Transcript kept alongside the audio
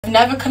I've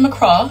never come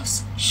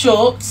across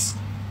shorts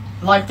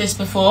like this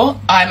before.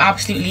 I'm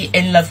absolutely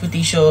in love with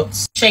these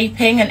shorts.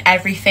 Shaping and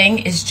everything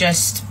is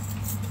just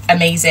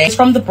amazing. It's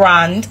from the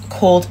brand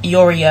called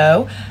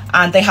Yeoreo,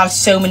 and they have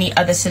so many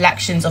other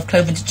selections of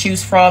clothing to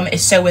choose from.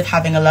 It's so worth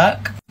having a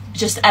look.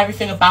 Just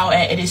everything about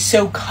it. It is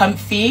so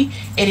comfy.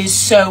 It is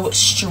so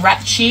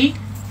stretchy,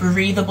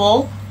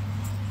 breathable.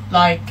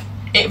 Like,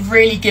 it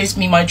really gives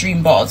me my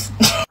dream bod.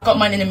 I got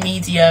mine in a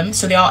medium,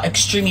 so they are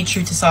extremely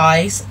true to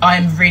size.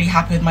 I'm really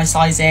happy with my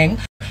sizing,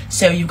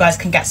 so you guys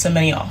can get some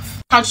money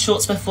off. I've had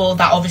shorts before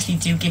that obviously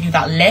do give you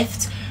that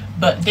lift,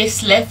 but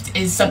this lift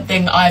is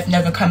something I've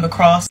never come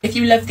across. If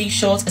you love these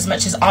shorts as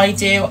much as I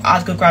do,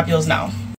 I'd go grab yours now.